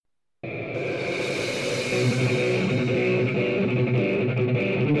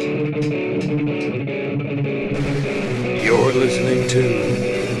You're listening to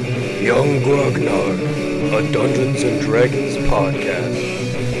Young Grognard, a Dungeons and Dragons podcast.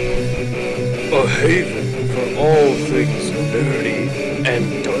 A haven for all things nerdy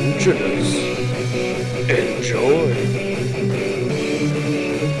and dungeonous. Enjoy.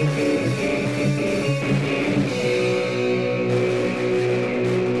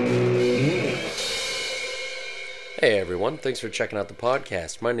 Hey everyone, thanks for checking out the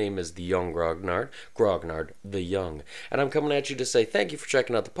podcast. My name is the Young Grognard the Young, and I'm coming at you to say thank you for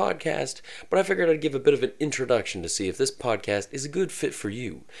checking out the podcast, but I figured I'd give a bit of an introduction to see if this podcast is a good fit for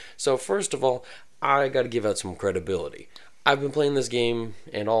you. So first of all, I gotta give out some credibility. I've been playing this game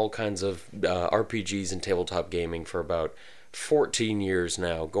and all kinds of RPGs and tabletop gaming for about 14 years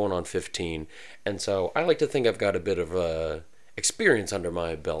now, going on 15, and so I like to think I've got a bit of experience under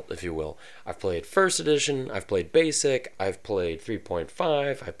my belt, if you will. I've played First Edition, I've played Basic, I've played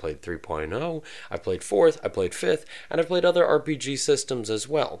 3.5, I've played 3.0, I've played 4th, I've played 5th, and I've played other RPG systems as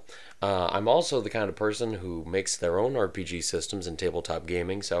well. I'm also the kind of person who makes their own RPG systems in tabletop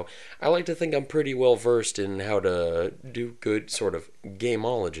gaming, so I like to think I'm pretty well versed in how to do good sort of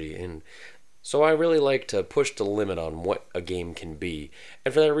gameology, and so I really like to push the limit on what a game can be.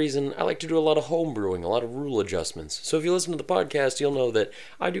 And for that reason, I like to do a lot of homebrewing, a lot of rule adjustments. So if you listen to the podcast, you'll know that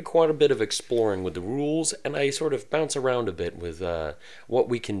I do quite a bit of exploring with the rules, and I sort of bounce around a bit with what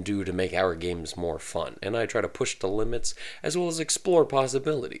we can do to make our games more fun. And I try to push the limits as well as explore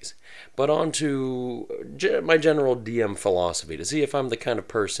possibilities. But on to my general DM philosophy, to see if I'm the kind of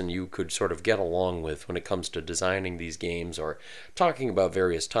person you could sort of get along with when it comes to designing these games or talking about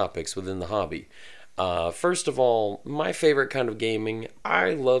various topics within the hobby. First of all, my favorite kind of gaming,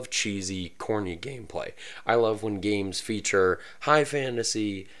 I love cheesy, corny gameplay. I love when games feature high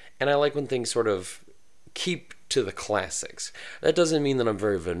fantasy, and I like when things sort of keep to the classics. That doesn't mean that I'm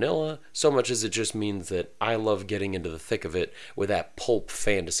very vanilla, so much as it just means that I love getting into the thick of it with that pulp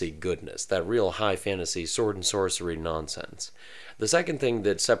fantasy goodness, that real high fantasy sword and sorcery nonsense. The second thing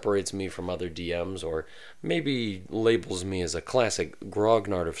that separates me from other DMs, or maybe labels me as a classic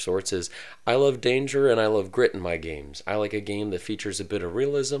grognard of sorts, is I love danger and I love grit in my games. I like a game that features a bit of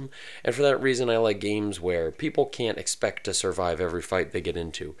realism, and for that reason I like games where people can't expect to survive every fight they get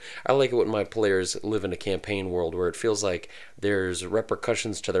into. I like it when my players live in a campaign world where it feels like there's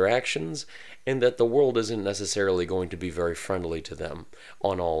repercussions to their actions, and that the world isn't necessarily going to be very friendly to them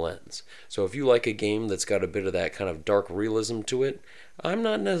on all ends. So if you like a game that's got a bit of that kind of dark realism to it, I'm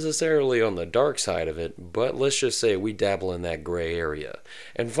not necessarily on the dark side of it, but let's just say we dabble in that gray area.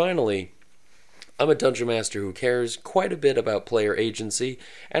 And finally, I'm a dungeon master who cares quite a bit about player agency,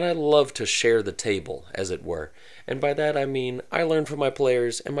 and I love to share the table, as it were. And by that I mean I learn from my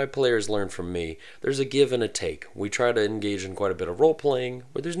players, and my players learn from me. There's a give and a take. We try to engage in quite a bit of role-playing,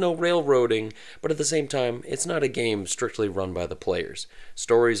 where there's no railroading, but at the same time, it's not a game strictly run by the players.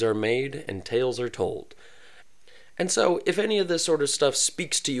 Stories are made, and tales are told. And so, if any of this sort of stuff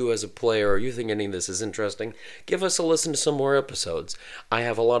speaks to you as a player, or you think any of this is interesting, give us a listen to some more episodes. I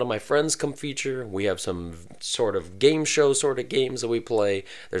have a lot of my friends come feature. We have some sort of game show sort of games that we play.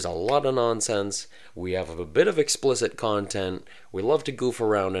 There's a lot of nonsense. We have a bit of explicit content. We love to goof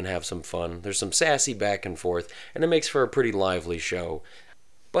around and have some fun. There's some sassy back and forth, and it makes for a pretty lively show.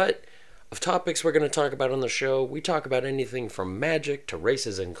 But of topics we're going to talk about on the show, we talk about anything from magic to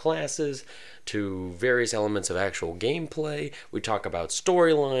races and classes to various elements of actual gameplay. We talk about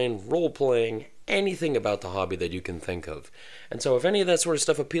storyline, role-playing, anything about the hobby that you can think of. And so if any of that sort of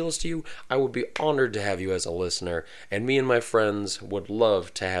stuff appeals to you, I would be honored to have you as a listener, and me and my friends would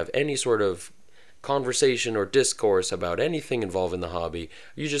love to have any sort of conversation or discourse about anything involving the hobby.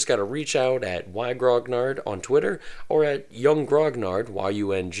 You just got to reach out at ygrognard on Twitter or at younggrognard,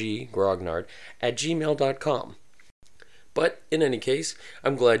 Y-U-N-G, grognard, at gmail.com. But in any case,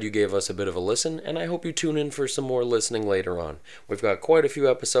 I'm glad you gave us a bit of a listen, and I hope you tune in for some more listening later on. We've got quite a few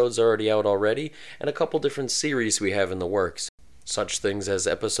episodes already out already, and a couple different series we have in the works. Such things as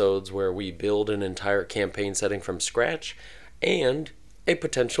episodes where we build an entire campaign setting from scratch, and a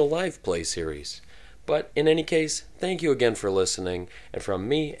potential live play series. But in any case, thank you again for listening, and from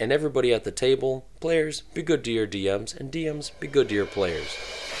me and everybody at the table, players, be good to your DMs, and DMs, be good to your players.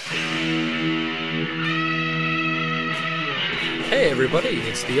 Hey everybody,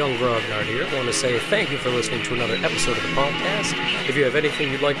 it's the Young Grognard here. I want to say thank you for listening to another episode of the podcast. If you have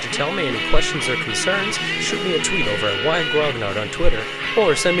anything you'd like to tell me, any questions or concerns, shoot me a tweet over at ygrognard on Twitter,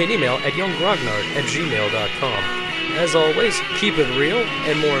 or send me an email at younggrognard@gmail.com. As always, keep it real,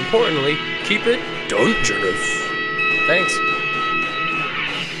 and more importantly, keep it dungeonous. Thanks.